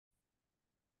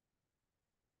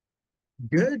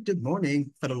Good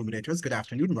morning, fellow Ruminators. Good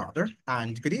afternoon, rather,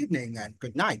 and good evening and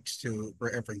good night to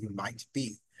wherever you might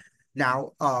be.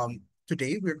 Now,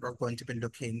 today we're going to be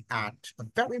looking at a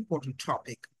very important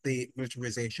topic, the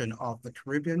militarization of the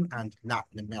Caribbean and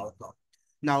Latin America.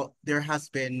 Now, there has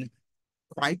been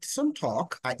quite some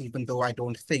talk, even though I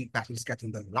don't think that is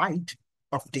getting the light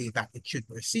of day that it should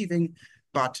be receiving.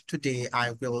 But today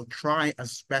I will try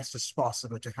as best as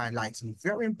possible to highlight some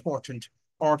very important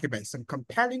arguments, some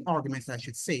compelling arguments, I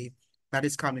should say, that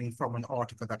is coming from an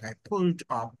article that I pulled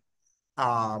up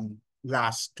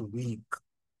last week,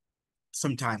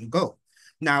 some time ago.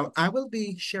 Now, I will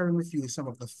be sharing with you some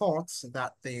of the thoughts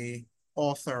that the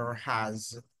author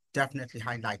has definitely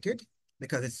highlighted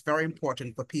because it's very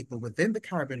important for people within the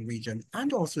Caribbean region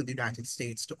and also the United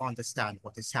States to understand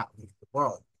what is happening in the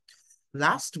world.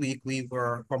 Last week, we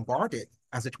were bombarded,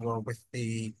 as it were, with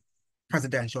the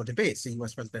presidential debates, the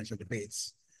US presidential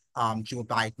debates, Joe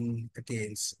Biden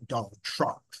against Donald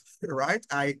Trump, right?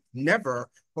 I never,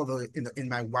 although in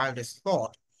my wildest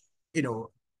thought, you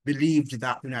know, believed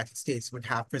that the United States would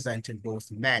have presented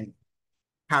both men,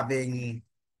 having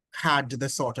had the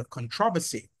sort of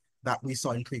controversy that we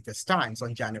saw in previous times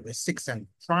on January 6th and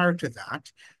prior to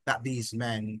that, that these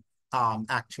men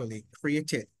actually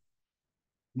created,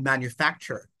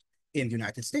 manufactured in the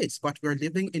United States. But we're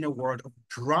living in a world of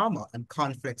drama and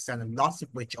conflicts, and lots of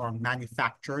which are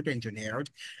manufactured, engineered,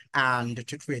 and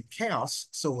to create chaos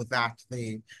so that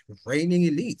the reigning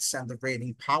elites and the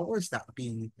reigning powers that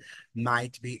be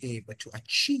might be able to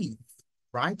achieve,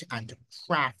 right, and to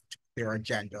craft their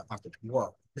agenda as it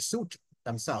were, to suit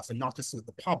themselves and not to suit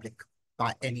the public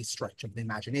by any stretch of the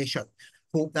imagination.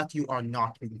 Hope that you are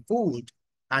not being fooled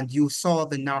and you saw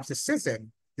the narcissism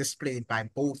displayed by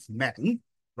both men,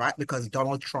 right? Because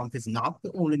Donald Trump is not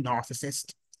the only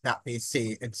narcissist that they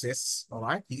say exists, all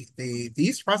right?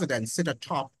 These presidents sit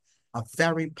atop a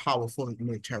very powerful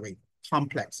military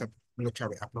complex, a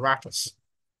military apparatus.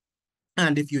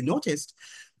 And if you noticed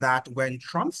that when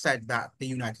Trump said that the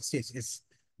United States is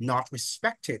not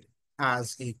respected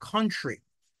as a country,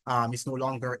 it's no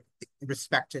longer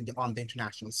respected on the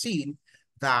international scene,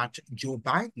 that Joe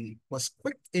Biden was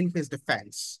quick in his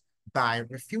defense by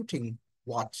refuting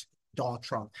what Donald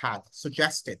Trump had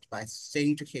suggested by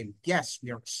saying to him, yes,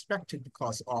 we are respected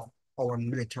because of our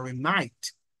military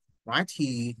might, right?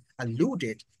 He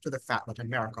alluded to the fact that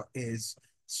America is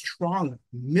strong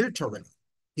militarily.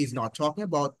 He's not talking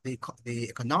about the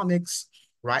economics,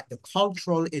 right? The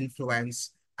cultural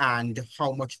influence and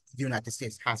how much the United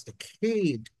States has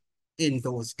decayed in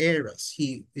those areas.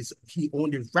 He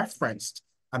only referenced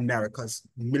America's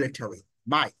military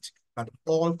might, but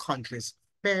all countries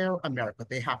fear America.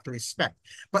 They have to respect.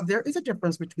 But there is a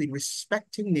difference between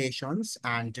respecting nations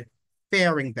and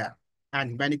fearing them.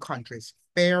 And many countries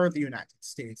fear the United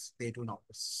States. They do not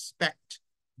respect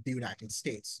the United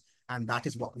States. And that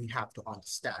is what we have to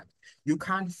understand. You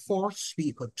can't force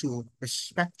people to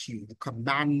respect you,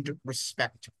 command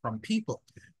respect from people.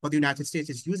 But the United States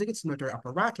is using its military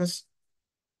apparatus,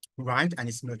 right, and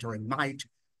its military might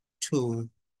to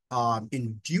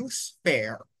induce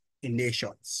fear in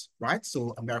nations, right?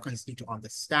 So Americans need to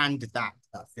understand that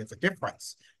there's a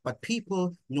difference, but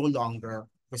people no longer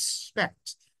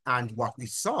respect. And what we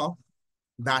saw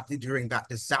that during that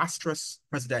disastrous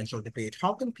presidential debate,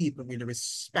 how can people really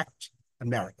respect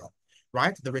America,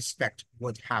 right? The respect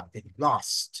would have been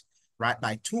lost, right?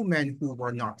 By two men who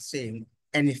were not saying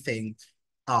anything,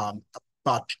 um,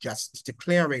 but just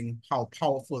declaring how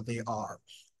powerful they are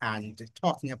and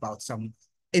talking about some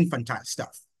infantile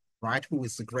stuff, right? Who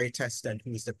is the greatest and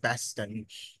who is the best and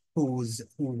who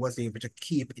was able to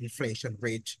keep inflation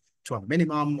rate to a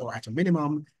minimum or at a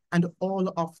minimum, and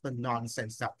all of the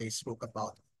nonsense that they spoke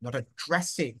about, not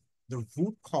addressing the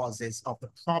root causes of the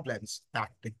problems that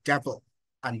bedevil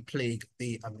and plague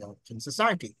the American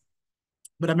society.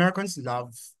 But Americans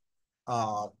love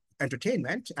uh,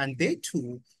 entertainment, and they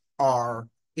too are,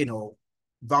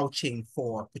 vouching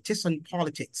for partisan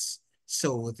politics.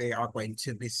 So they are going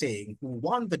to be saying who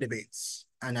won the debates.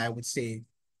 And I would say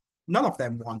none of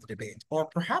them won the debate, or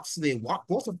perhaps they won,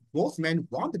 both men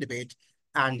won the debate,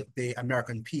 and the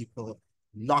American people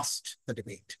lost the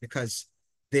debate because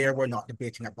they were not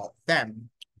debating about them;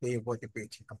 they were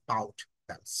debating about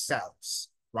themselves,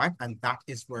 right? And that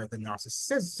is where the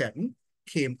narcissism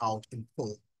came out in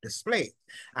full display.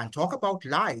 And talk about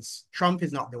lies. Trump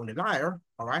is not the only liar,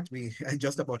 all right? We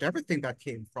just about everything that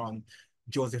came from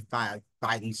Joseph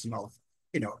Biden's mouth,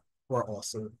 were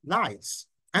also lies.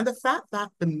 And the fact that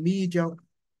the media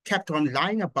kept on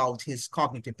lying about his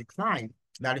cognitive decline,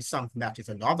 that is something that is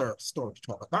another story to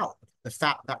talk about. The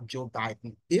fact that Joe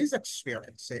Biden is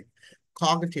experiencing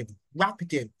cognitive,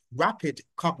 rapid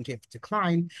cognitive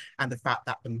decline, and the fact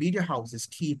that the media houses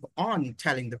keep on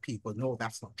telling the people, no,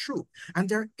 that's not true. And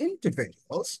there are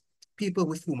individuals, people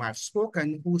with whom I've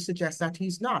spoken, who suggest that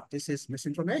he's not. This is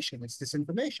misinformation, it's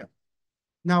disinformation.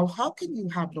 Now, how can you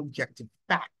have an objective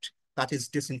fact that is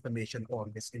disinformation or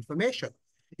misinformation?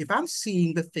 If I'm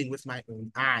seeing the thing with my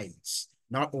own eyes,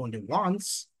 not only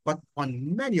once, but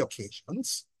on many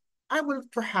occasions, I will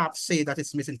perhaps say that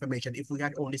it's misinformation if we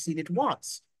had only seen it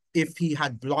once, if he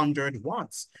had blundered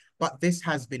once. But this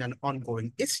has been an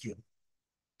ongoing issue,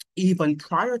 even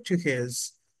prior to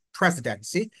his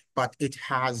presidency, but it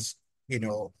has,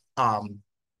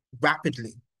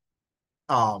 rapidly,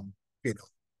 um, you know,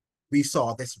 we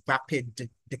saw this rapid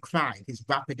decline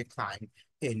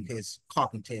in his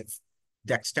cognitive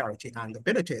dexterity and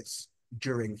abilities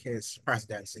during his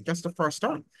presidency, just the first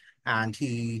term. And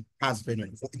he has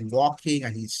been walking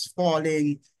and he's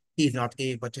falling. He's not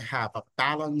able to have a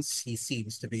balance. He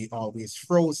seems to be always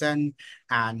frozen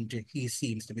and he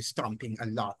seems to be stumbling a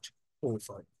lot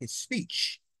over his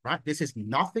speech, right? This is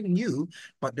nothing new,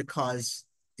 but because,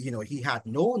 he had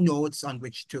no notes on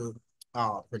which to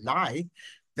rely,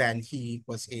 then he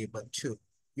was able to,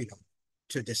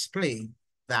 to display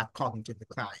that cognitive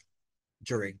decline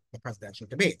during the presidential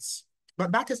debates.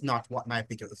 But that is not what my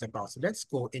video is about. So let's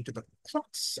go into the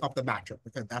crux of the matter,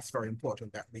 because that's very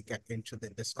important that we get into the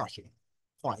discussion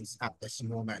points at this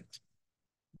moment.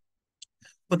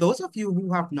 For those of you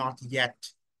who have not yet,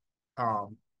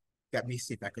 let me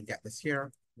see if I can get this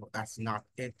here. No, that's not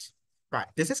it. Right,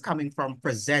 this is coming from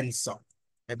Presenza.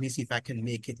 Let me see if I can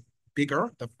make it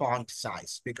bigger, the font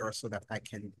size bigger, so that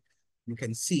you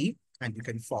can see and you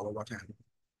can follow what I'm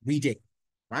reading,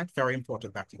 right? Very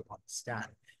important that you understand.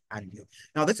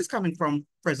 Now this is coming from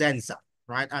Presenza,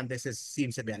 right? And this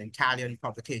seems to be an Italian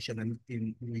publication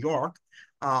in New York.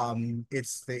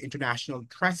 It's the International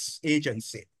Press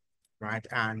Agency, right?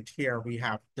 And here we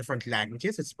have different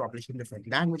languages. It's published in different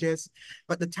languages.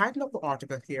 But the title of the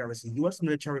article here is U.S.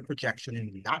 military projection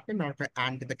in Latin America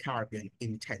and the Caribbean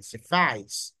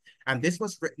intensifies. And this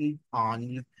was written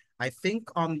on, I think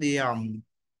on the,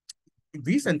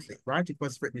 recently, right? It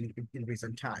was written in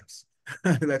recent times.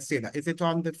 Let's say that. Is it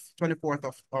on the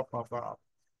 24th of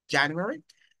January?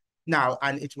 Now,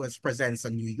 and it was presents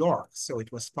in New York. So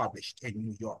it was published in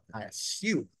New York, I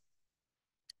assume.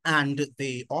 And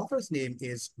the author's name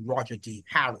is Roger D.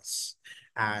 Harris.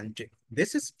 And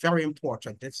this is very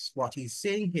important. This is what he's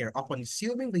saying here. Upon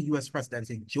assuming the U.S.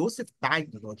 presidency, Joseph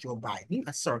Biden, or Joe Biden,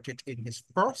 asserted in his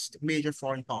first major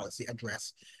foreign policy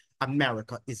address,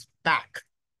 America is back,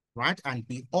 right? And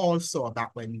we all saw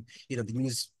that when, the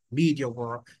news media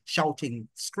were shouting,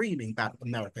 screaming that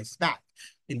America is back.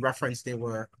 In reference, they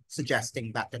were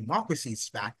suggesting that democracy is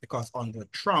back because under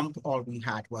Trump, all we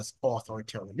had was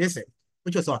authoritarianism,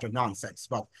 which was utter nonsense,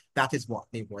 but that is what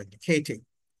they were indicating.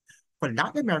 For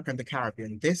Latin America and the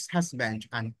Caribbean, this has meant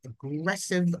an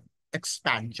aggressive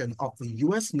expansion of the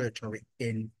U.S. military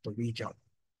in the region,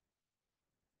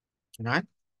 right?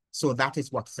 So that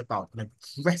is what it's about, an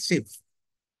aggressive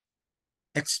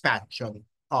expansion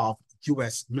of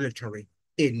U.S. military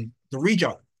in the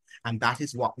region. And that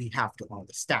is what we have to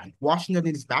understand. Washington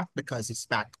is back because it's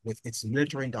back with its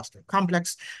military-industrial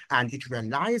complex, and it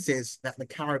realizes that the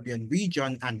Caribbean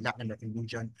region and Latin American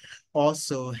region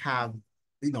also have,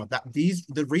 that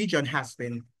the region has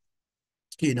been,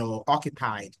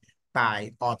 occupied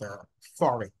by other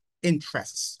foreign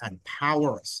interests and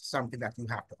powers, something that you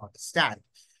have to understand.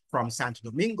 From Santo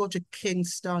Domingo to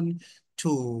Kingston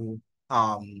to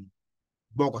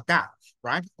Bogota,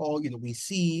 right? Or, we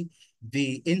see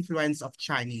the influence of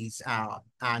Chinese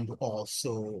and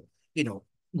also,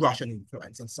 Russian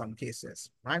influence in some cases,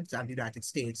 right? And the United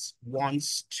States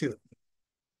wants to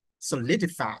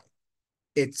solidify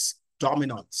its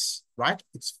dominance, right?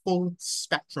 Its full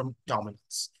spectrum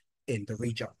dominance in the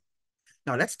region.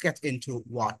 Now let's get into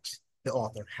what the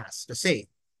author has to say.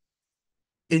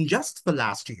 In just the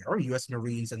last year, U.S.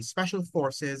 Marines and Special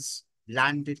Forces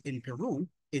landed in Peru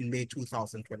in May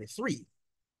 2023,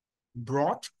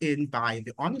 brought in by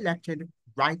the unelected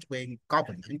right-wing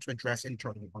government to address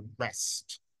internal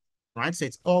unrest, right? So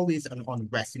it's always an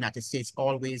unrest. The United States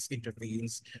always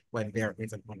intervenes when there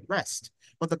is an unrest.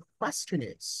 But the question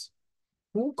is,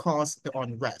 who caused the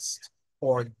unrest?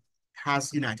 Or has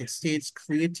the United States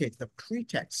created the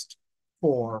pretext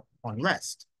for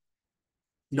unrest?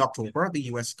 In October, the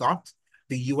U.S. got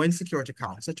the UN Security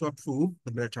Council to approve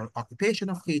the military occupation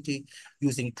of Haiti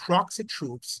using proxy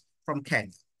troops from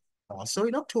Kenya. Also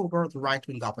in October, the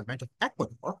right-wing government of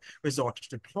Ecuador resorted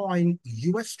to deploying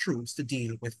U.S. troops to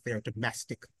deal with their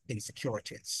domestic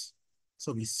insecurities.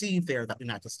 So we see there that the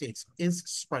United States is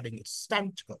spreading its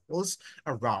tentacles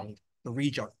around the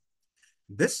region.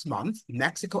 This month,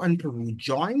 Mexico and Peru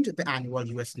joined the annual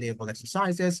U.S. naval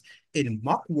exercises in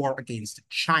mock war against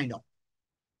China,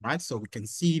 right? So we can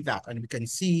see that, and we can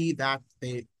see that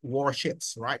the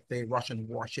warships, right, the Russian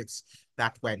warships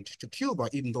that went to Cuba,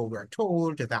 even though we're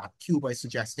told that Cuba is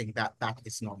suggesting that that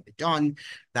is not done,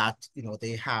 that, you know,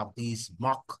 they have these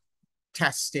mock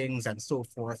testings and so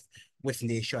forth with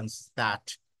nations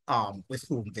that, with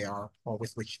whom they are, or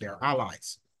with which they're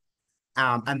allies.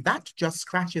 And that just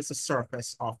scratches the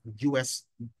surface of U.S.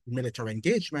 military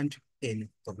engagement in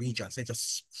the region. So it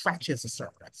just scratches the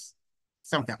surface,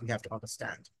 something that we have to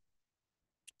understand.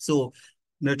 So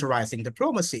militarizing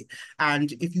diplomacy.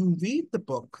 And if you read the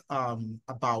book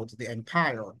about the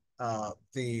empire, of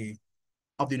the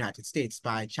United States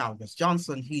by Chalmers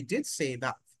Johnson, he did say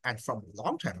that, and from a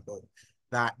long time ago,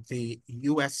 that the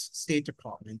US State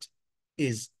Department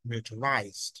is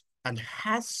militarized and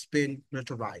has been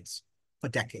militarized for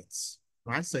decades,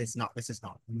 right? So this is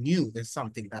not new. There's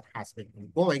something that has been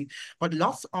ongoing, but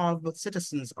lots of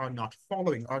citizens are not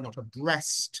following, are not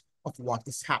abreast of what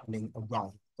is happening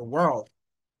around the world.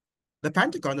 The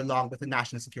Pentagon, along with the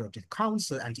National Security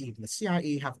Council and even the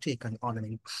CIA, have taken on an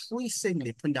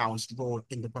increasingly pronounced role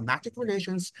in diplomatic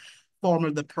relations,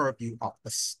 forming the purview of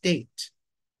the state.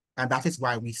 And that is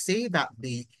why we say that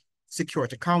the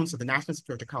Security Council, the National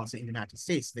Security Council in the United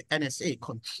States, the NSA,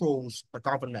 controls the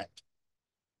government.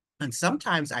 And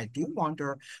sometimes I do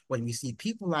wonder when we see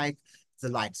people like the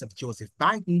likes of Joseph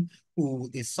Biden, who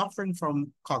is suffering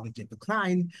from cognitive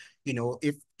decline, you know,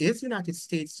 if is the United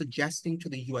States suggesting to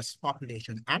the US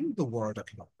population and the world at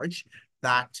large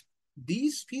that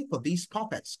these people, these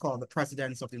puppets called the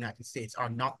presidents of the United States, are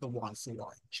not the ones who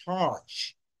are in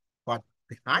charge, but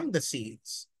behind the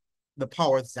scenes, the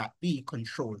powers that be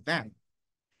control them.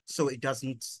 So it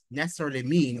doesn't necessarily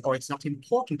mean, or it's not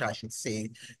important, I should say,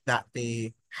 that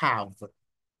they have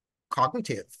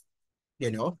cognitive,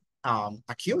 you know,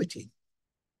 acuity,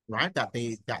 right? That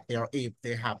they are able,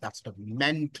 they have that sort of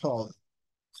mental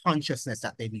consciousness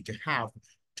that they need to have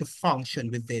to function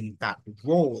within that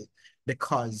role,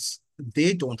 because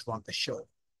they don't run the show,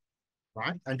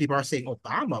 right? And people are saying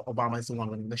Obama is the one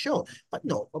running the show, but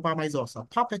no, Obama is also a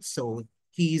puppet, so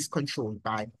he's controlled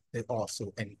by the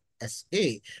also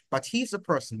NSA, but he's the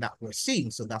person that we're seeing.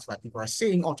 So that's why people are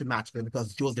saying automatically,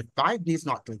 because Joseph Biden is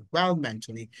not doing well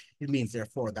mentally, it means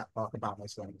therefore that Barack Obama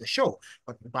is running the show.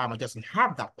 But Obama doesn't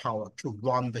have that power to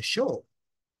run the show,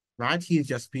 right? He's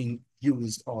just being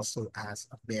used also as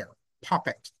a mere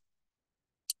puppet,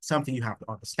 something you have to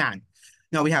understand.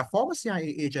 Now, we have former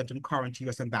CIA agent and current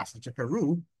US ambassador to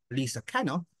Peru, Lisa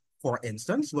Kenna, for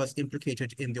instance, was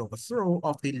implicated in the overthrow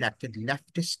of the elected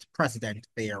leftist president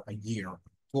there a year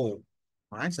ago.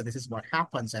 Right? So this is what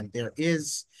happens, and there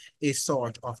is a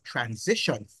sort of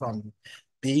transition from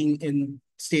being in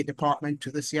State Department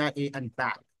to the CIA and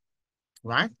back,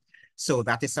 right? So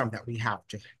that is something that we have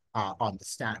to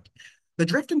understand. The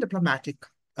drift in diplomatic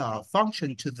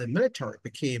function to the military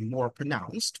became more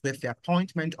pronounced with the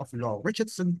appointment of Laura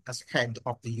Richardson as head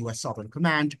of the U.S. Sovereign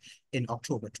Command in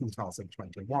October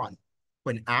 2021.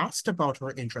 When asked about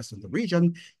her interest in the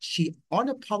region, she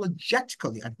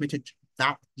unapologetically admitted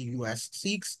that the U.S.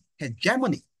 seeks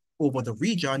hegemony over the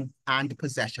region and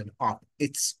possession of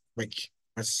its rich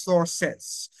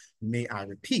resources. May I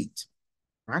repeat?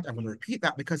 Right? I'm going to repeat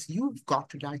that because you've got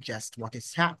to digest what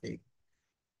is happening.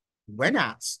 When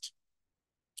asked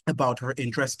about her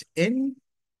interest in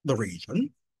the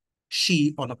region,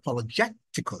 she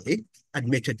unapologetically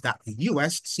admitted that the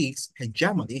US seeks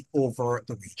hegemony over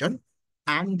the region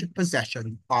and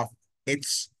possession of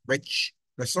its rich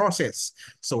resources.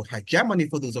 So hegemony,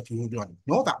 for those of you who don't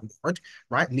know that word,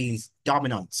 right, means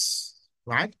dominance,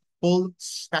 right? Full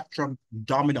spectrum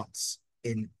dominance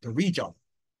in the region.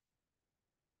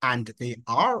 And they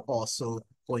are also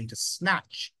going to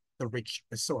snatch the rich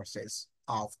resources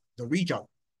of the region.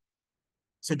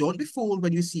 So don't be fooled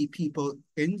when you see people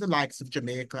in the likes of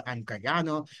Jamaica and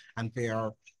Guyana, and they're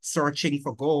searching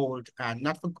for gold, and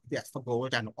not for, yes, for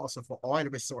gold and also for oil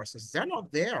resources. They're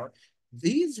not there.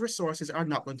 These resources are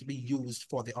not going to be used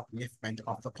for the upliftment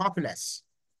of the populace.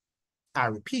 I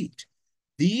repeat,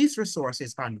 these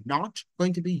resources are not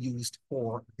going to be used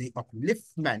for the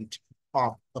upliftment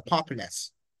of the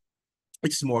populace.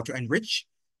 It's more to enrich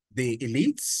the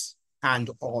elites and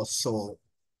also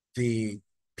the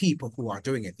people who are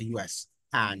doing it, the US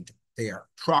and their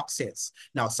proxies.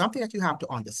 Now, something that you have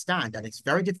to understand, and it's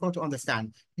very difficult to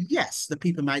understand, yes, the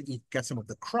people might get some of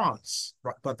the crumbs,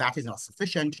 but that is not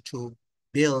sufficient to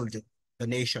build the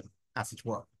nation, as it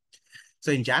were.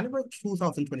 So in January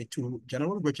 2022,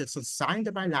 General Richardson signed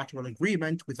a bilateral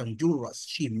agreement with Honduras.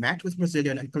 She met with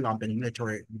Brazilian and Colombian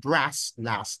military brass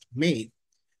last May.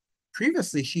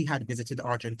 Previously, she had visited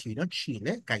Argentina,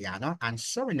 Chile, Guyana, and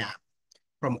Suriname.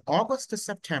 From August to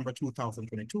September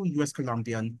 2022, US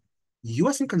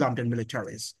and Colombian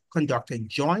militaries conducted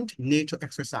joint NATO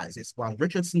exercises while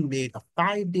Richardson made a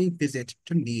 5-day visit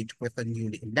to meet with the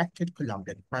newly elected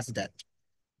Colombian president.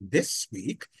 This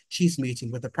week, she's meeting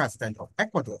with the president of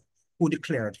Ecuador, who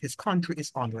declared his country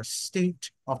is under a state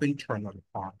of internal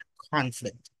armed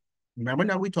conflict. Remember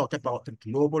now we talked about the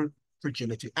Global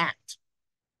Fragility Act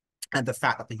and the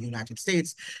fact that the United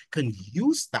States can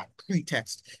use that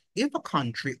pretext if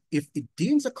it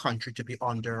deems a country to be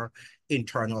under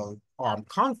internal armed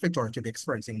conflict or to be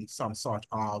experiencing some sort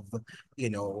of,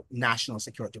 national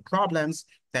security problems,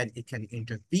 then it can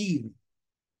intervene,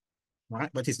 right?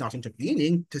 But it's not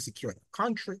intervening to secure the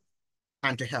country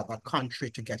and to help that country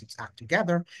to get its act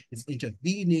together. It's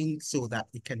intervening so that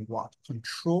it can what?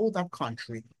 Control that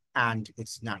country and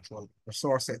its natural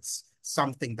resources,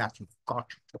 something that you've got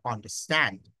to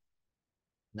understand.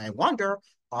 And I wonder,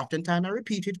 oftentimes I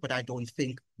repeat it, but I don't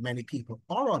think many people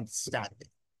are understanding.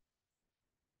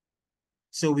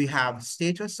 So we have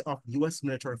status of US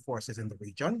military forces in the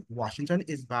region. Washington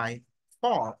is by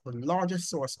far the largest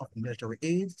source of military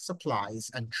aid,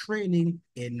 supplies, and training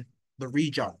in the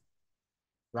region.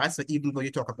 Right? So even though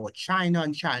you talk about China,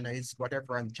 and China is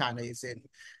whatever, and China is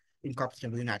in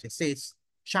competition with the United States,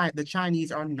 the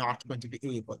Chinese are not going to be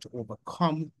able to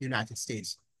overcome the United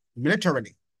States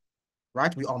militarily,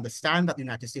 right? We understand that the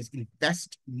United States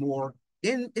invests more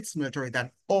in its military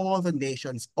than all the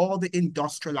nations, all the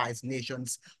industrialized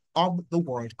nations of the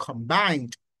world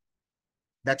combined.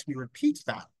 Let me repeat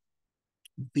that.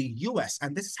 The US,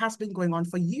 and this has been going on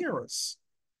for years,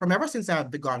 from ever since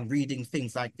I've begun reading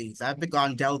things like these. I've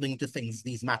begun delving into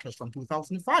these matters from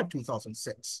 2005,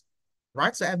 2006,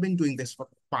 right? So I've been doing this for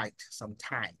quite some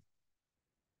time.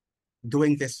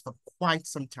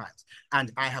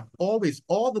 And I have always,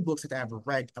 all the books that I have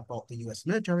read about the US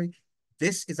military,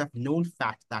 this is a known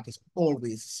fact that is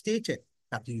always stated,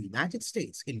 that the United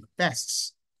States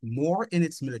invests more in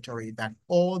its military than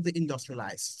all the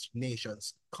industrialized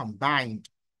nations combined.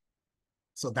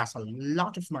 So that's a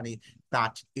lot of money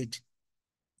that it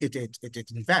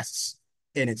invests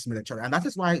in its military. And that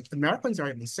is why Americans are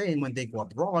even saying when they go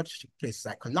abroad to places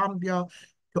like Colombia,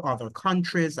 to other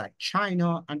countries like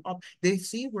China, and they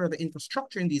see where the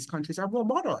infrastructure in these countries are more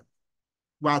modern,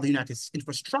 while the United States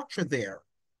infrastructure there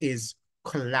is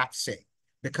collapsing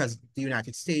because the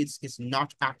United States is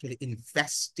not actually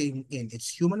investing in its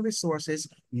human resources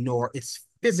nor its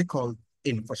physical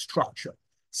infrastructure,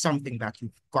 something that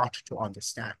you've got to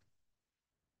understand.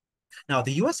 Now,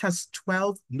 the US has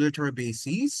 12 military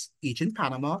bases, each in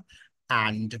Panama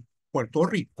and Puerto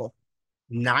Rico,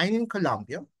 9 in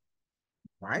Colombia,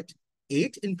 right?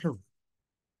 8 in Peru,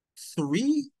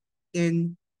 3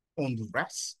 in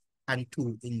Honduras, and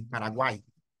 2 in Paraguay,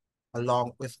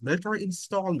 along with military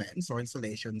installments or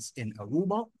installations in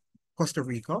Aruba, Costa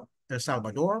Rica, El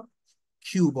Salvador,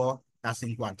 Cuba, that's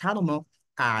in Guantanamo,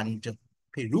 and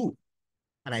Peru.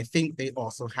 And I think they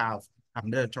also have a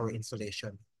military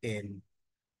installation in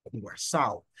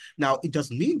Curacao. Now, it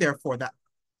doesn't mean, therefore, that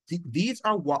these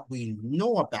are what we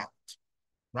know about,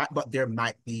 right? But there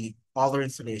might be other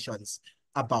installations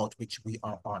about which we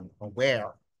are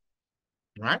unaware,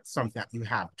 right? Something that you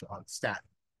have to understand.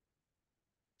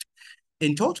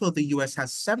 In total, the US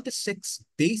has 76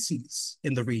 bases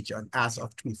in the region as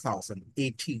of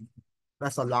 2018.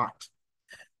 That's a lot.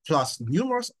 Plus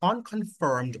numerous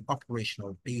unconfirmed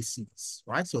operational bases,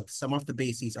 right? So some of the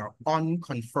bases are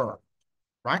unconfirmed,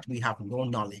 right? We have no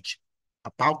knowledge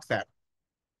about them.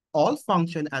 All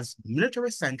function as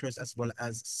military centers as well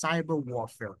as cyber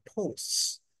warfare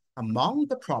posts. Among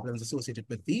the problems associated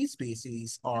with these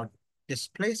bases are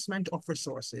displacement of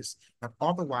resources that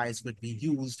otherwise would be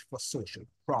used for social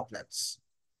problems,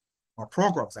 or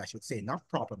programs, I should say, not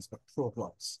problems, but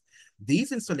programs.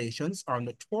 These installations are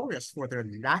notorious for their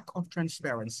lack of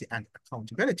transparency and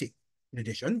accountability. In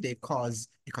addition, they cause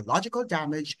ecological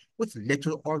damage with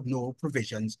little or no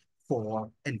provisions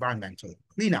for environmental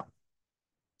cleanup.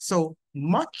 So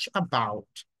much about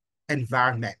the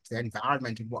environment and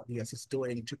what the US is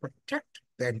doing to protect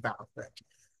the environment.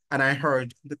 And I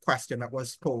heard the question that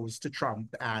was posed to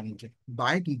Trump and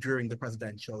Biden during the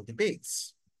presidential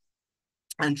debates.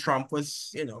 And Trump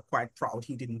was, quite proud.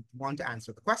 He didn't want to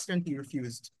answer the question. He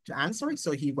refused to answer it.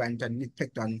 So he went and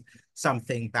picked on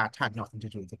something that had nothing to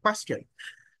do with the question.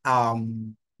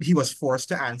 He was forced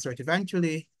to answer it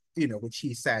eventually, which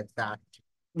he said that,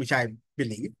 which I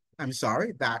believe, I'm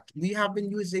sorry, that we have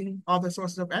been using other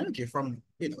sources of energy from,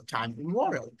 time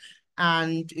immemorial.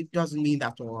 And it doesn't mean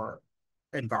that our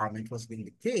environment was being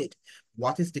decayed.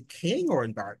 What is decaying our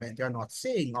environment, they're not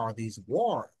saying, are these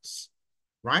wars,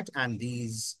 right? And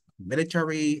these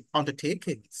military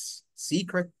undertakings,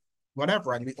 secret,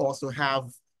 whatever. And we also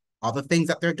have other things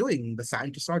that they're doing, the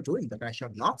scientists are doing that I shall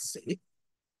not say,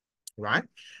 right?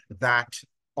 That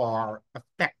are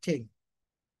affecting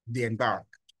the environment,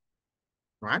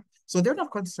 right? So they're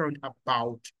not concerned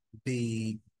about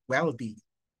the well-being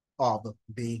of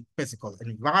the physical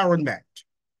environment.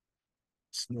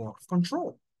 It's more of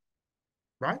control,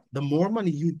 right? The more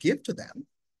money you give to them,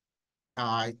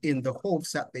 in the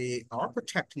hopes that they are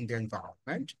protecting their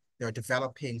environment, they're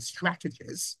developing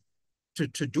strategies to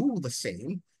do the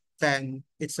same, then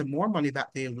it's the more money that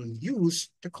they will use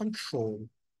to control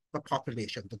the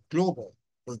population, the global,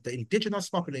 the indigenous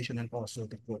population, and also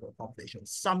the global population.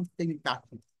 Something that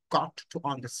you've got to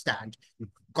understand, you've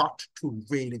got to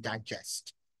really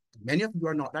digest. Many of you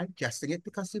are not digesting it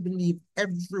because you believe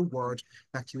every word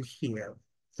that you hear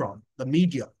from the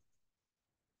media,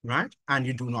 right? And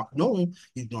you do not know,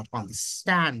 you do not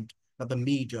understand that the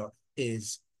media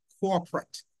is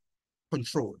corporate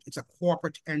controlled. It's a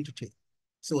corporate entity.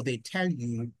 So they tell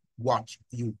you what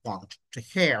you want to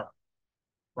hear,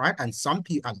 right? And some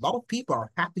people, a lot of people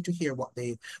are happy to hear what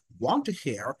they want to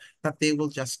hear, that they will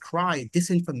just cry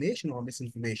disinformation or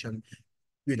misinformation,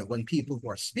 when people who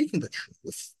are speaking the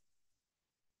truth,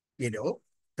 you know,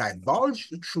 divulge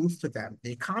the truth to them.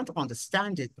 They can't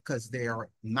understand it because their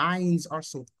minds are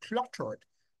so cluttered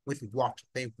with what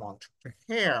they want to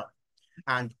hear.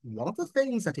 And one of the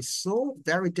things that is so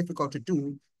very difficult to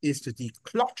do is to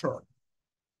declutter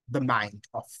the mind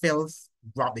of filth,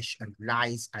 rubbish, and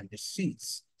lies and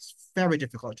deceits. It's very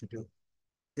difficult to do.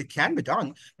 It can be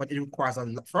done, but it requires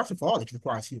first of all, it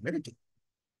requires humility.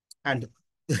 And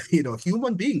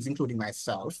human beings, including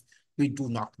myself, we do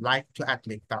not like to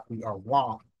admit that we are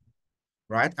wrong,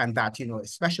 right? And that,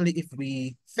 especially if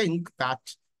we think that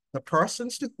the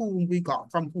persons from whom we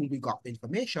got the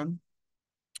information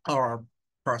are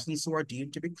persons who are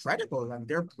deemed to be credible and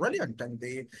they're brilliant and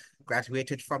they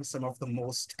graduated from some of the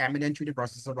most eminent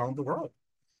universities around the world,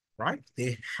 right?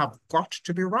 They have got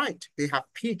to be right. They have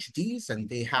PhDs and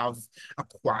they have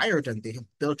acquired and they have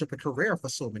built up a career for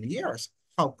so many years.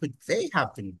 How could they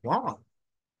have been wrong,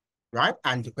 right?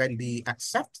 And when we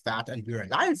accept that and we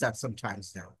realize that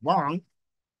sometimes they're wrong,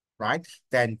 right?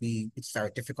 Then it's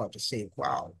very difficult to say,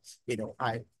 well,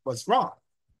 I was wrong.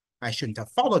 I shouldn't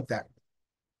have followed them.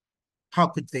 How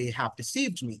could they have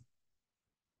deceived me,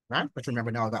 right? But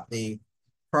remember now that the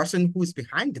person who's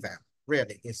behind them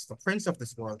really is the prince of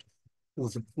this world, who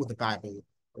the Bible,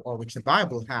 or which the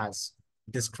Bible has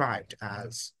described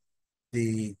as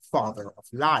the father of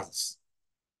lies.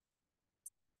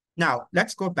 Now,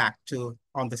 let's go back to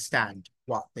understand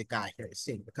what the guy here is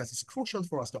saying, because it's crucial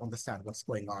for us to understand what's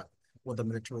going on with the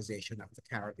militarization of the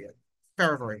Caribbean.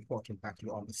 Very, very important that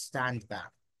you understand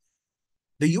that.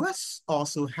 The US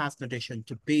also has, in addition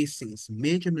to bases,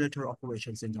 major military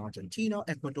operations in Argentina,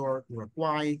 Ecuador,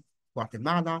 Uruguay,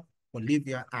 Guatemala,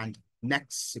 Bolivia, and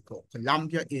Mexico.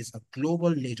 Colombia is a global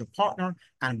NATO partner,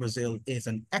 and Brazil is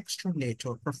an extra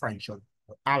NATO preferential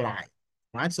ally.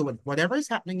 Right, so whatever is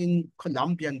happening in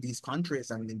Colombia and these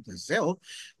countries and in Brazil,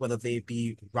 whether they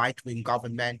be right-wing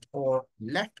government or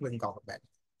left-wing government,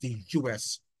 the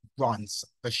US runs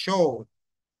the show,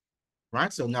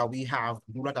 right? So now we have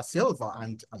Lula da Silva,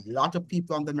 and a lot of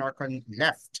people on the American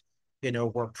left,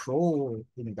 were pro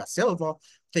da Silva,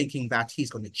 thinking that he's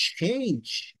going to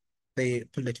change the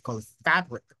political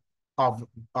fabric of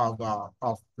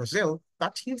Brazil,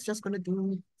 that he's just going to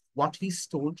do what he's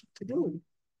told to do,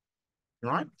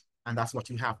 right? And that's what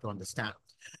you have to understand.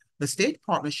 The State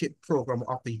Partnership Program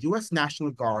of the U.S.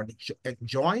 National Guard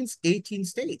joins 18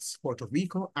 states, Puerto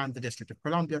Rico, and the District of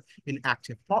Columbia in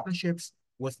active partnerships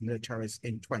with militaries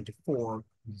in 24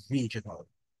 regional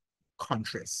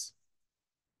countries.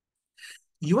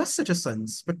 U.S.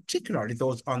 citizens, particularly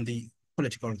those on the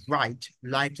political right,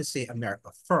 like to say America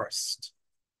first,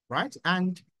 right?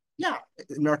 And yeah,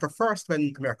 America first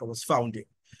when America was founded,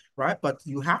 right? But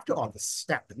you have to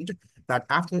understand that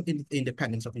after the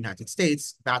independence of the United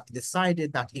States, that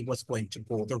decided that it was going to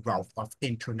go the route of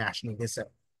internationalism,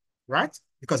 right?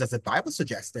 Because as the Bible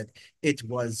suggested, it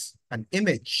was an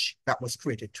image that was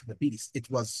created to the beast. It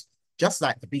was just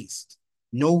like the beast,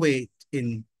 no way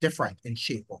different in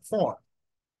shape or form,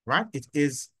 right? It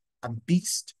is a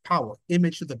beast power,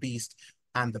 image to the beast,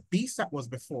 and the beast that was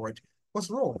before it was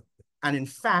Rome. And in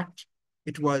fact,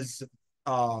 it was,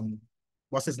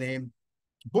 what's his name?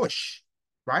 Bush,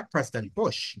 right? President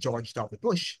Bush, George W.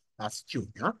 Bush, that's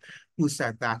Jr., who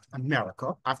said that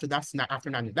America, after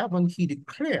 9/11, he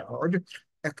declared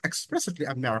explicitly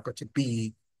America to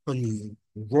be the new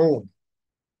Rome,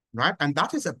 right? And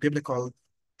that is a biblical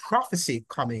prophecy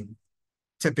coming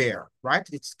to bear, right?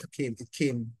 It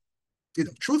came,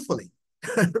 truthfully,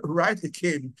 right? It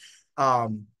came,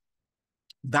 um,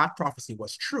 that prophecy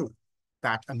was true,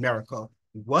 that America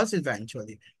was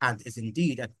eventually and is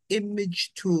indeed an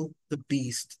image to the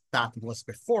beast that was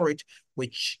before it,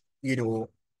 which,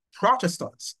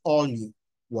 Protestants all knew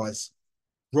was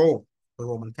Rome, the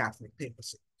Roman Catholic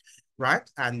papacy, right?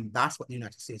 And that's what the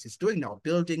United States is doing now,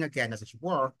 building again, as it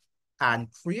were, and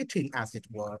creating, as it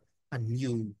were, a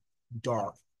new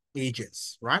dark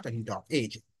ages, right? A new dark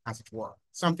age, as it were,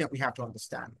 something that we have to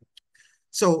understand.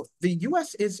 So the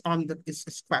US is on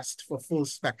its quest for full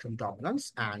spectrum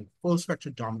dominance and full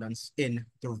spectrum dominance in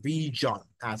the region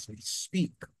as we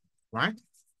speak, right?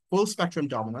 Full spectrum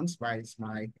dominance, right? It's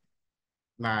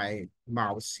my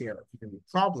mouse here, the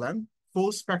problem.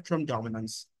 Full spectrum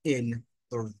dominance in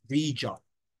the region,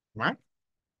 right?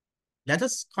 Let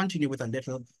us continue with a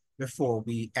little before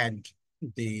we end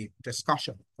the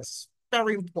discussion. It's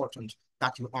very important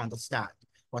that you understand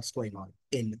what's going on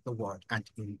in the world and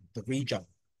in the region.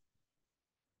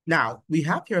 Now, we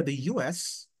have here the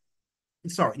US,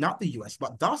 sorry, not the US,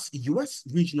 but thus US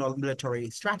regional military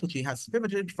strategy has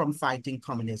pivoted from fighting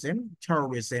communism,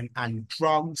 terrorism, and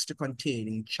drugs to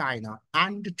containing China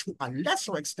and to a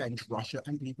lesser extent, Russia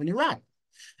and even Iran.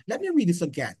 Let me read this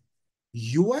again.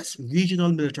 US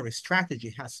regional military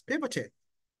strategy has pivoted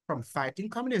from fighting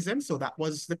communism, so that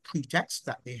was the pretext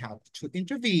that they had to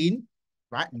intervene,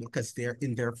 right? Because they're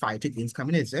in their fight against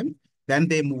communism. Then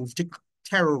they moved to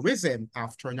terrorism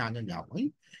after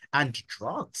 9/11 and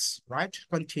drugs, right?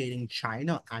 Containing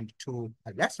China and to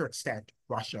a lesser extent,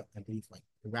 Russia and even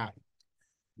Iran.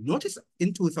 Notice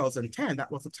in 2010,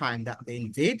 that was the time that they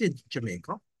invaded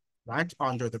Jamaica, right?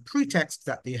 Under the pretext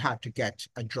that they had to get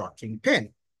a drug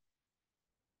kingpin.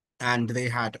 And they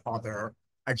had other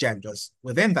agendas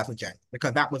within that agenda,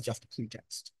 because that was just a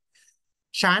pretext.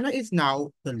 China is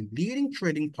now the leading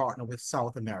trading partner with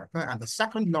South America and the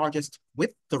second largest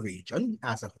with the region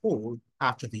as a whole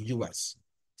after the US.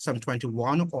 Some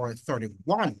 21 or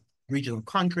 31 regional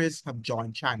countries have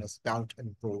joined China's Belt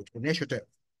and Road Initiative.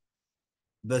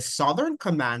 The Southern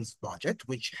Command's budget,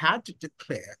 which had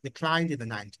declined in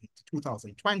the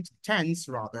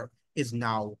 2010s, is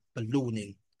now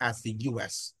ballooning as the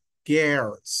US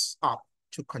gears up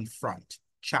to confront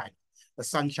China. The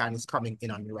sunshine is coming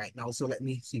in on me right now, so let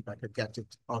me see if I can get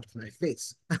it out of my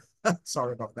face.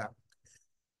 Sorry about that.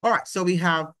 All right, so we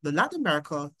have the Latin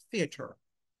America theater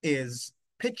is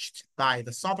pitched by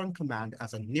the Southern Command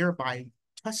as a nearby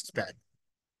test bed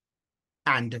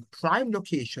and prime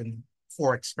location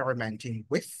for experimenting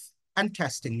with and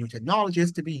testing new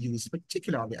technologies to be used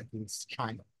particularly against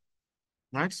China.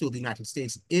 Right? So the United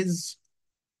States is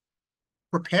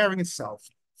preparing itself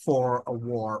for a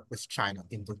war with China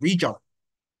in the region.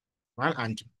 Right?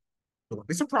 And don't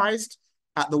be surprised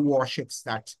at the warships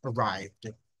that arrived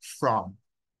from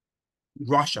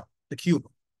Russia to Cuba,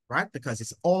 right? Because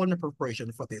it's all in the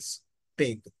preparation for this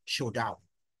big showdown.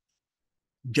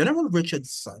 General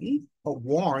Richardson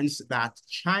warns that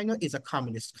China is a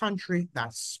communist country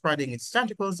that's spreading its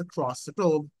tentacles across the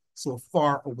globe so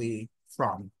far away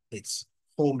from its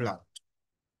homeland,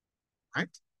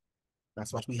 right?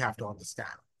 That's what we have to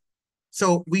understand.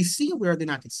 So we see where the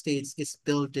United States is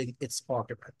building its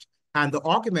argument. And the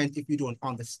argument, if you don't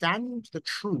understand the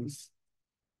truth,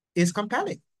 is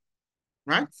compelling,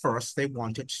 right? First, they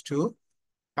wanted to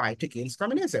fight against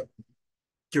communism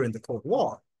during the Cold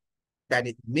War. That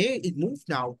it moved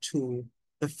now to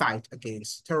the fight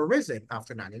against terrorism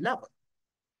after 9/11,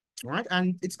 right?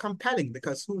 And it's compelling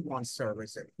because who wants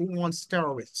terrorism? Who wants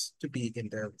terrorists to be in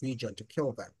their region to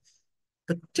kill them?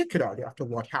 Particularly after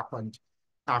what happened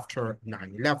after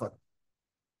 9/11,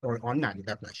 or on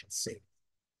 9/11, I should say,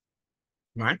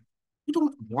 right? You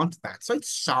don't want that. So it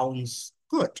sounds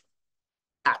good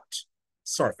at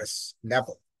surface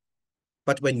level.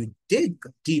 But when you dig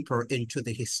deeper into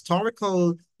the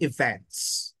historical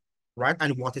events, right,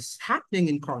 and what is happening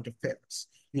in current affairs,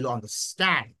 you'll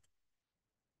understand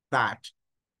that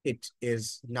it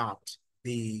is not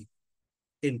the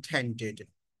intended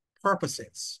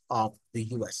purposes of the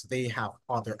US. They have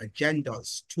other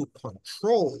agendas to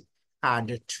control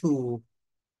and to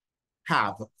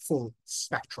have full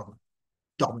spectrum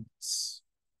dominance,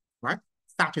 right?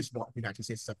 That is what the United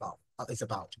States is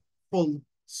about full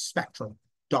spectrum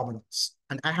dominance.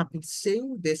 And I have been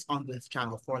saying this on this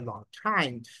channel for a long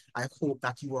time. I hope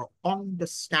that you are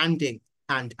understanding,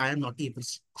 and I am not even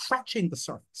scratching the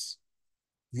surface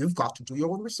You've got to do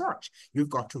your own research. You've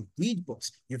got to read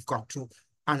books. You've got to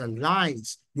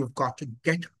analyze. You've got to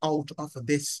get out of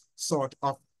this sort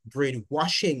of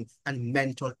brainwashing and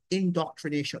mental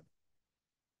indoctrination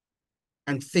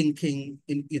and thinking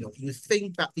you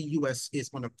think that the US is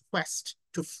on a quest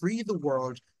to free the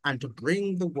world and to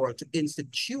bring the world to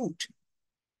institute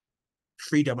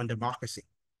freedom and democracy,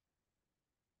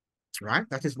 right?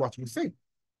 That is what you think.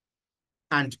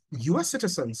 And US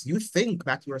citizens, you think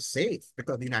that you're safe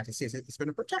because the United States is going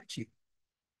to protect you.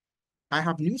 I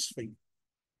have news for you,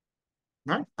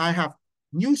 right? I have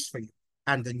news for you.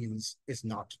 And the news is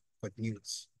not good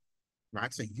news,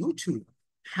 right? So you too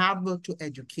have to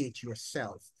educate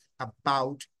yourself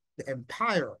about the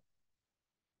empire,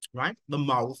 right? The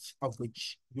mouth of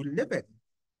which you live in,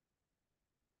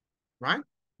 right?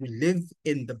 We live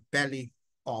in the belly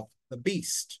of the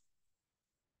beast.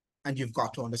 And you've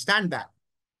got to understand that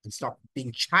and stop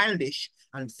being childish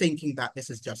and thinking that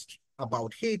this is just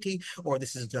about Haiti, or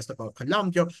this is just about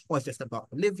Colombia, or it's just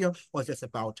about Bolivia, or it's just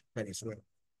about Venezuela.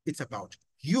 It's about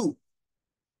you.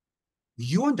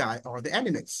 You and I are the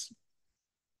enemies.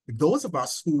 Those of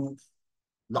us who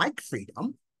like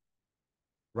freedom,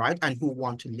 right, and who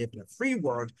want to live in a free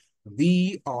world,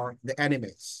 we are the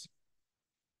enemies.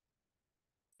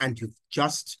 And you've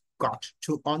just got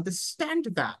to understand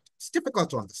that. It's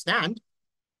difficult to understand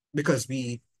because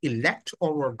we elect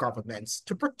our governments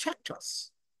to protect us.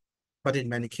 But in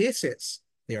many cases,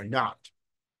 they are not.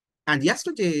 And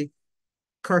yesterday,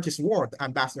 Curtis Ward,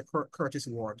 Ambassador Curtis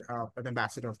Ward, an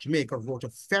ambassador of Jamaica, wrote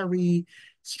a very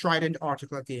strident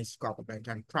article against government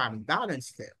and crime and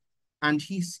balance there. And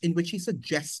in which he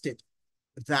suggested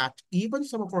that even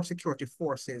some of our security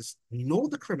forces know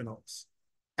the criminals,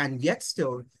 and yet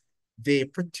still they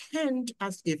pretend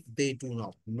as if they do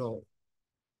not know.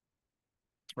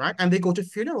 Right? And they go to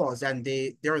funerals and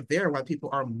they're there while people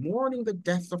are mourning the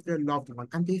death of their loved one,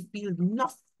 and they feel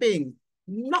nothing,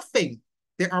 nothing.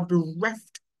 They are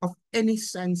bereft of any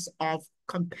sense of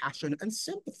compassion and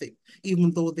sympathy,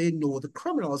 even though they know the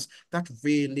criminals that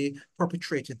really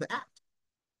perpetrated the act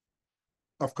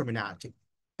of criminality.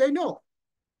 They know,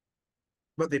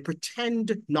 but they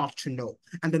pretend not to know.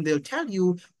 And then they'll tell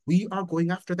you, we are going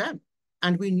after them.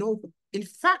 And we know, in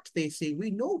fact, they say,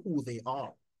 we know who they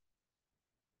are,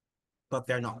 but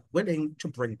they're not willing to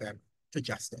bring them to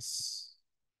justice,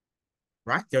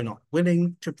 right? They're not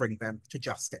willing to bring them to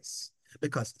justice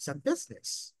because it's a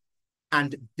business.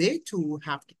 And they too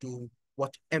have to do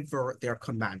whatever they're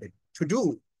commanded to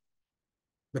do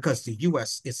because the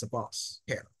US is the boss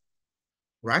here,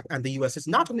 right? And the US is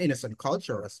not an innocent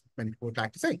culture, as many people would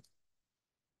like to think,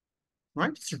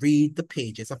 right? Just read the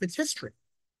pages of its history.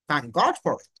 Thank God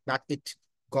for it, that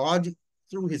God,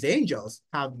 through his angels,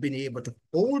 have been able to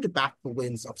hold back the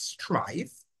winds of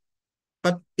strife,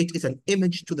 but it is an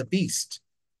image to the beast.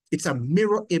 It's a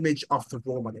mirror image of the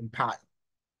Roman Empire.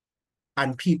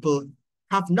 And people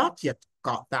have not yet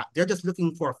got that. They're just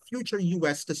looking for a future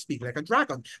US to speak like a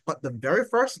dragon. But the very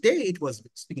first day it was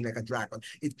speaking like a dragon.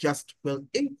 It just will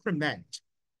increment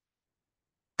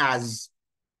as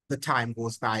the time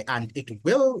goes by, and it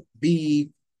will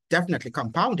be definitely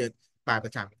compounded by the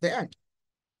time of the end.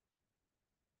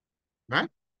 Right?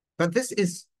 But this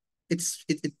is,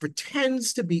 it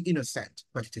pretends to be innocent,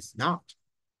 but it is not.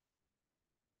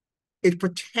 It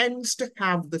pretends to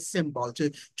have the symbol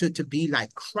to be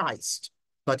like Christ,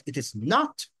 but it is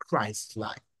not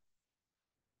Christ-like.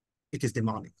 It is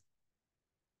demonic.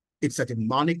 It's a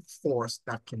demonic force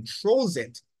that controls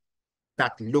it,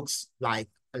 that looks like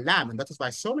a lamb. And that is why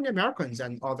so many Americans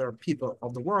and other people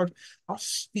of the world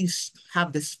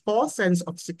have this false sense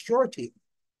of security.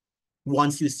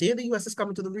 Once you say the US is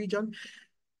coming to the region,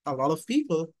 a lot of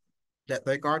people let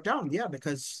their guard down. Yeah,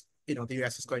 because the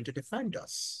US is going to defend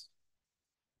us.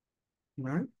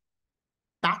 Right?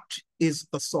 That is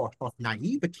the sort of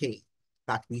naivete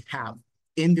that we have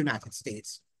in the United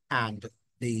States and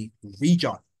the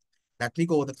region. Let me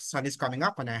go, the sun is coming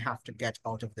up and I have to get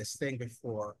out of this thing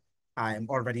before I'm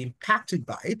already impacted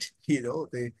by it.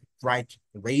 The bright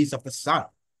rays of the sun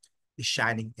is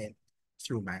shining in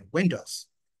through my windows.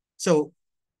 So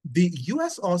the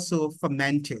US also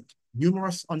fomented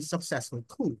numerous unsuccessful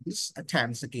coups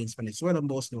attempts against Venezuela,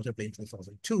 most notably in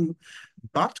 2002,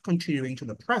 but continuing to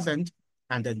the present.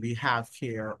 And then we have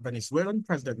here Venezuelan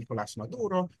President Nicolas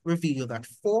Maduro revealed that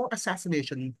 4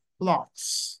 assassination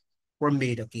plots were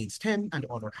made against him and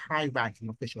other high-ranking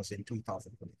officials in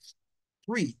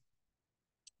 2023.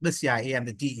 The CIA and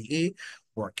the DEA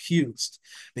were accused.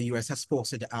 The US has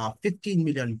posted a $15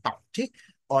 million bounty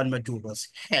on Maduro's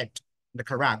head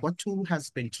Nicaragua too has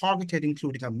been targeted,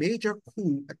 including a major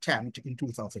coup attempt in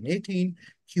 2018.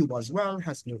 Cuba as well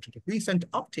has noted a recent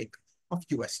uptick of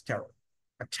U.S. terror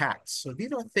attacks. So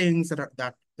these are things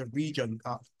that the region,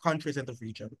 countries in the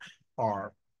region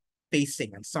are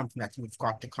facing, and something that you've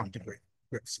got to come to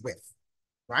grips with,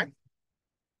 right?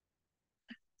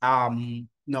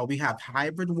 No, we have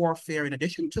hybrid warfare. In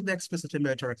addition to the explicit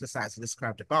military exercises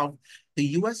described above, the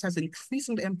U.S. has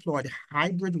increasingly employed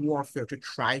hybrid warfare to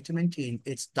try to maintain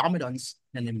its dominance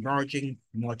in an emerging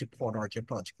multipolar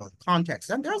geopolitical context.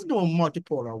 And there's no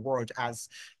multipolar world as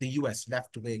the U.S.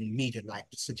 left-wing media like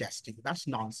to suggest to you. That's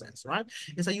nonsense, right?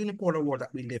 It's a unipolar world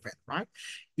that we live in, right?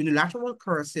 Unilateral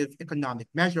coercive economic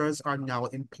measures are now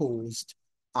imposed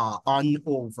on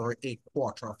over a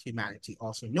quarter of humanity,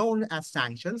 also known as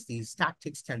sanctions. These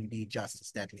tactics can be just as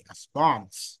deadly as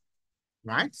bombs,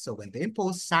 right? So when they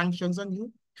impose sanctions on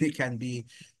you, they can be,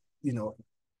 you know,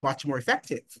 much more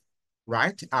effective,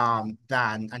 right?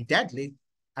 Than and deadly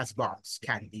as bombs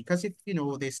can be. Because if,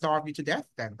 they starve you to death,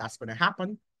 then that's going to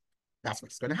happen. That's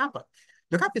what's going to happen.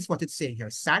 Look at this, what it's saying here.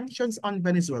 Sanctions on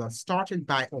Venezuela started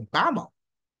by Obama,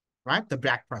 right? The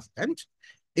Black president,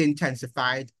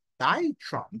 intensified by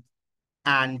Trump,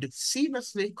 and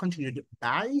seamlessly continued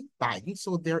by Biden.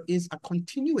 So there is a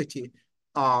continuity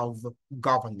of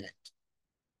government,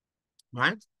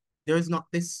 right? There is not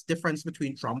this difference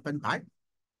between Trump and Biden.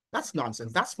 That's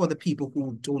nonsense. That's for the people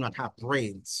who do not have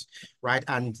brains, right?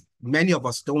 And many of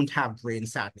us don't have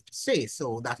brains, sadly to say.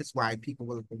 So that is why people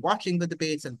will be watching the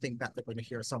debates and think that they're going to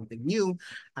hear something new,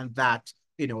 and that,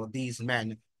 these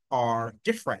men are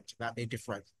different, that they're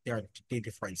different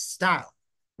style,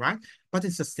 right? But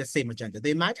it's just the same agenda.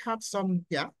 They might have some,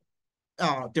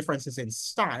 differences in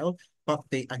style, but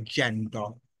the agenda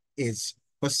is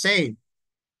the same,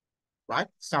 right?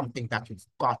 Something that you've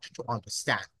got to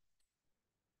understand.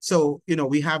 So,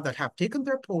 we have taken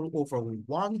their toll over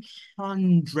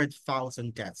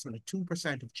 100,000 deaths, and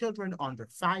 2% of children under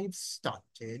 5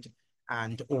 stunted,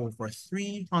 and over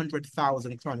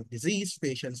 300,000 chronic disease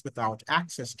patients without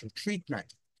access to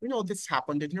treatment. This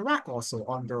happened in Iraq also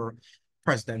under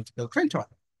President Bill Clinton,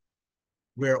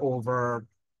 where over,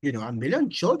 1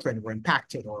 million children were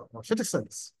impacted, or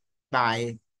citizens,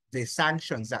 by the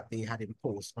sanctions that they had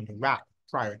imposed on Iraq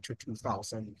prior to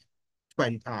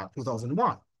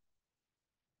 2001.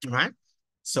 Right?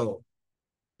 So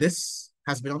this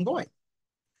has been ongoing.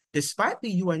 Despite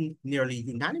the UN nearly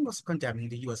unanimously condemning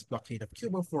the US blockade of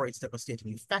Cuba for its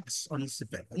devastating effects on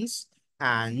civilians,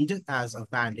 and as a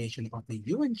violation of the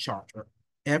UN Charter,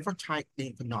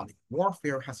 ever-tightening economic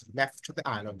warfare has left the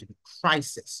island in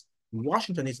crisis.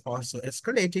 Washington is also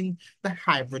escalating the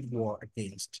hybrid war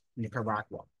against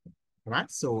Nicaragua. Right?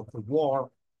 So the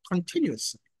war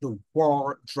continues. The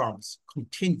war drums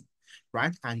continue,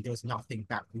 right? And there's nothing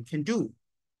that we can do.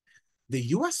 The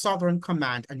U.S. Southern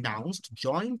Command announced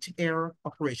joint air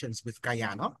operations with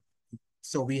Guyana.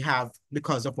 So we have,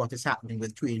 because of what is happening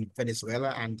between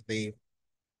Venezuela and it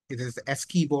is the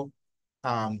Essequibo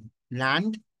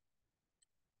land,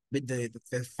 with the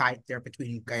fight there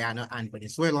between Guyana and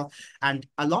Venezuela. And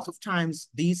a lot of times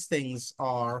these things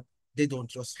they don't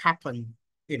just happen,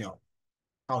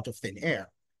 out of thin air,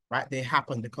 right? They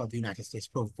happen because the United States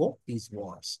provoked these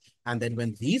wars. And then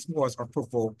when these wars are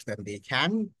provoked, then they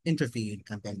can intervene,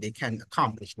 and then they can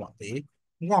accomplish what they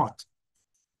want.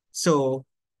 So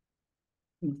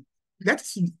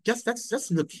let's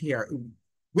just look here.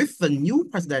 With the new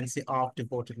presidency of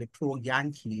devotedly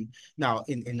pro-Yankee now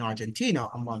in Argentina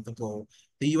a month ago,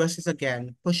 the U.S. is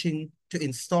again pushing to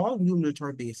install new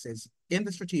military bases in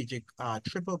the strategic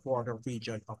triple border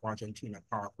region of Argentina,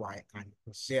 Paraguay, and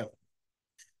Brazil.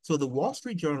 So the Wall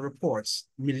Street Journal reports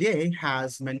Milei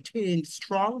has maintained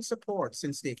strong support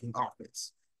since taking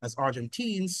office, as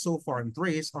Argentines so far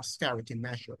embrace austerity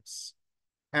measures.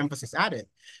 Emphasis added.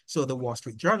 So the Wall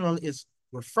Street Journal is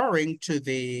referring to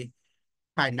the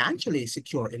financially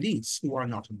secure elites who are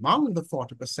not among the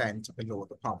 40% below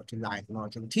the poverty line in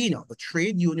Argentina. The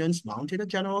trade unions mounted a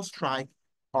general strike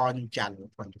on January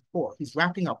 24. He's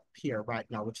wrapping up here right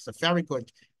now, which is a very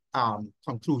good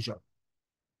conclusion.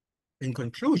 In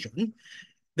conclusion,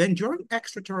 the enduring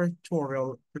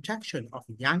extraterritorial protection of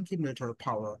Yankee military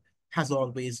power has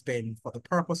always been for the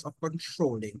purpose of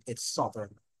controlling its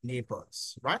southern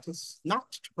neighbors, right? It's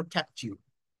not to protect you,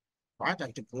 right?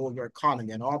 And to grow your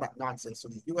economy and all that nonsense. So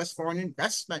the U.S. foreign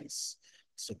investments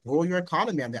to grow your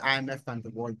economy, and the IMF and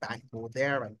the World Bank go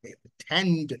there and they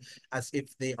pretend as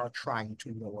if they are trying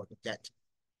to lower the debt.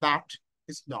 That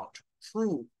is not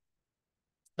true.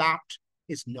 That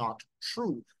is not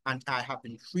true. And I have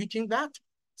been preaching that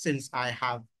since I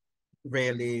have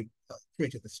really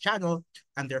created this channel,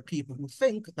 and there are people who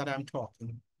think that I'm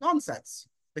talking nonsense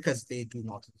because they do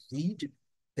not read.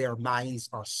 Their minds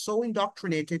are so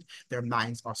indoctrinated, their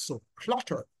minds are so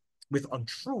cluttered with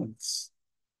untruths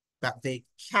that they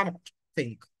cannot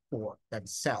think for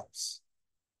themselves,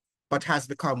 but has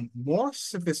become more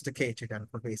sophisticated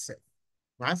and pervasive.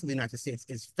 Right? So the United States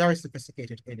is very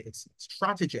sophisticated in its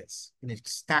strategies, in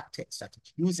its tactics that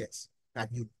it uses, that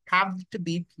you have to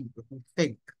be people who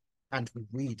think and who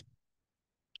read,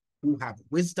 who have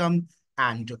wisdom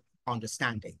and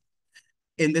understanding.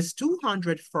 In this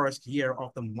 201st year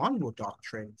of the Monroe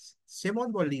Doctrines,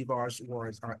 Simon Bolivar's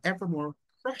words are ever more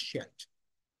prescient.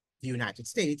 The United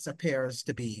States appears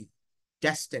to be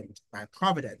destined by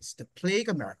Providence to plague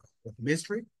America with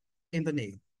misery in the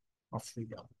name of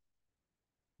freedom.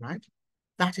 Right?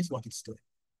 That is what it's doing.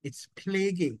 It's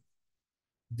plaguing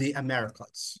the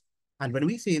Americas. And when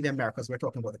we say the Americas, we're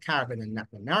talking about the Caribbean and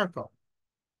Latin America,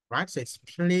 right? So it's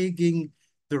plaguing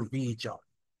the region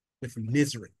with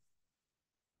misery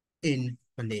in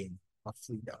the name of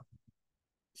freedom.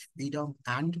 Freedom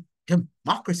and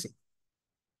democracy,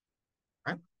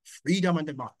 right? Freedom and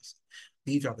democracy.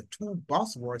 These are the two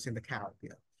buzzwords in the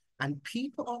Caribbean. And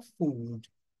people are fooled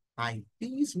by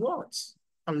these words.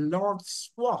 A large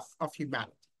swath of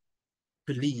humanity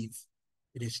believe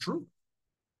it is true.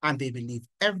 And they believe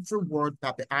every word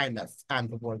that the IMF and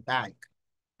the World Bank,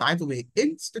 by the way,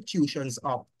 institutions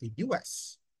of the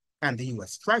US and the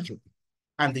US Treasury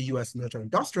and the US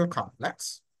military-industrial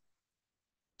complex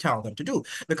tell them to do.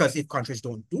 Because if countries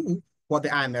don't do what the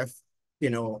IMF,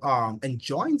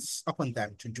 enjoins upon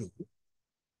them to do,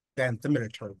 then the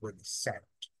military will be sent,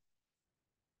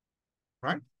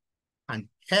 right? And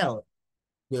hell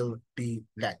will be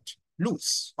let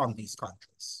loose on these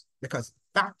countries, because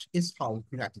that is how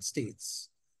the United States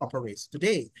operates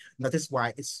today. And that is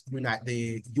why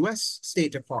the US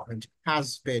State Department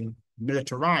has been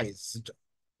militarized,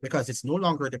 because it's no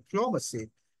longer diplomacy,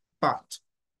 but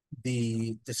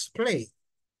the display,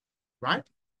 right?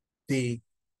 The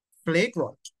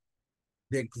flagrant,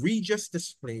 the egregious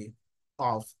display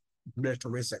of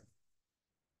militarism,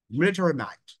 military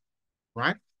might,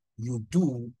 right? You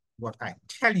do what I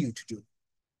tell you to do.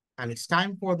 And it's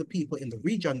time for the people in the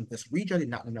region, this region in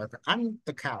Latin America and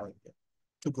the Caribbean,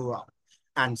 to grow up.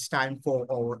 And it's time for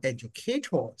our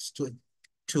educators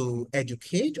to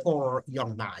educate our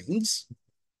young minds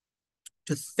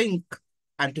to think,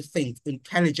 and to think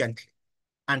intelligently,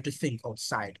 and to think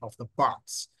outside of the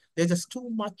box. There's just too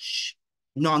much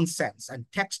nonsense and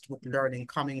textbook learning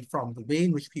coming from the way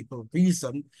in which people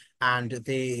reason, and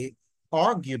they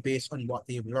argue based on what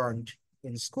they've learned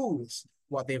in schools,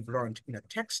 what they've learned in a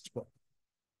textbook.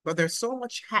 But there's so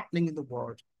much happening in the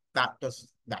world that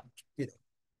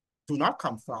do not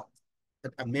come from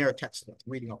a mere textbook,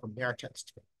 reading of a mere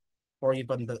textbook, or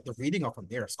even the reading of a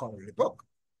mere scholarly book,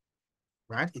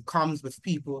 right? It comes with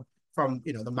people from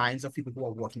the minds of people who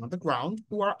are working on the ground,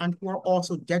 who are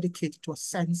also dedicated to a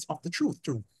sense of the truth,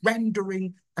 to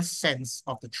rendering a sense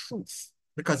of the truth.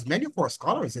 Because many of our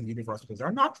scholars in universities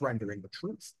are not rendering the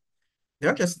truth.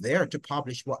 They're just there to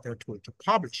publish what they're told to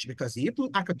publish, because even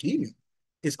academia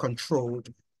is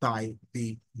controlled by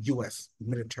the US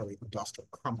military-industrial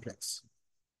complex.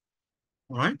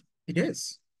 All right? It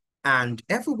is. And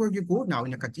everywhere you go now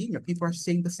in academia, people are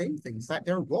saying the same things, that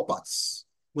they're robots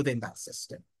within that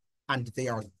system, and they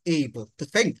are able to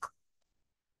think.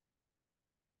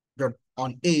 They're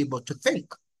unable to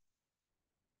think.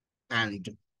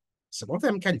 And some of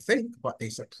them can think, but they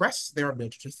suppress their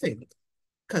ability to think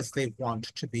because they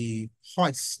want to be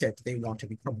hoisted, they want to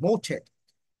be promoted,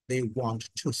 they want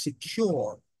to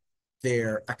secure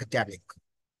their academic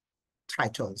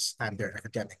titles and their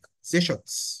academic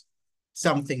positions,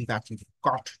 something that you've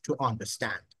got to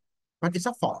understand. But it's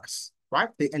a farce, right?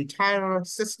 The entire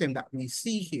system that we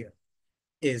see here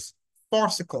is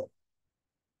farcical,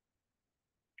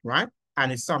 right?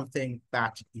 And it's something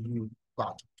that you've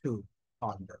got to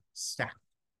understand,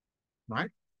 right?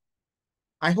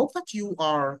 I hope that you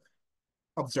are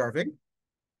observing.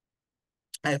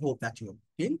 I hope that you're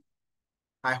looking.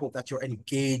 I hope that you're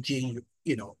engaging,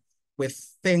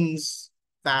 with things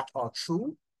that are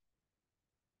true,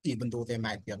 even though they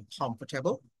might be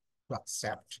uncomfortable to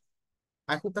accept.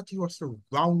 I hope that you are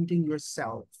surrounding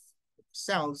yourselves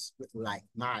with like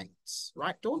minds,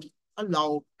 right? Don't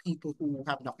allow people who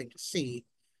have nothing to say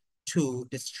to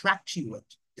distract your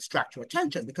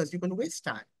attention, because you're going to waste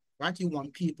time, right? You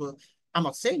want people, I'm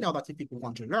not saying now that if people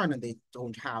want to learn and they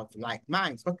don't have like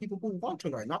minds, but people who want to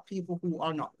learn, not people who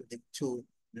are not willing to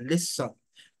listen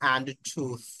and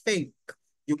to think.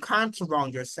 You can't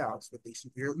surround yourselves with these.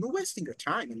 You're wasting your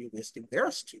time, and you're wasting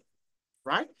theirs too.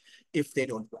 right? If they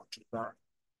don't want to learn.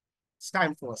 It's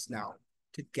time for us now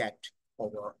to get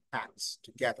our acts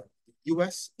together. The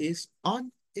US is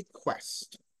on a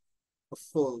quest for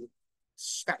full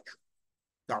spectrum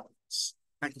governance.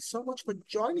 Thank you so much for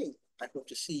joining. I hope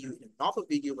to see you in another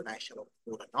video when I shall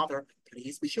upload another.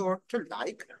 Please be sure to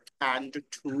like and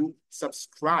to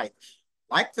subscribe.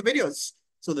 Like the videos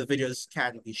so the videos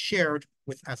can be shared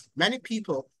with as many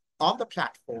people on the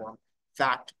platform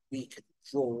that we can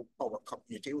grow our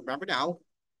community. Remember now,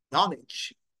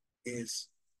 knowledge is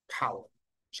power.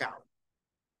 Ciao.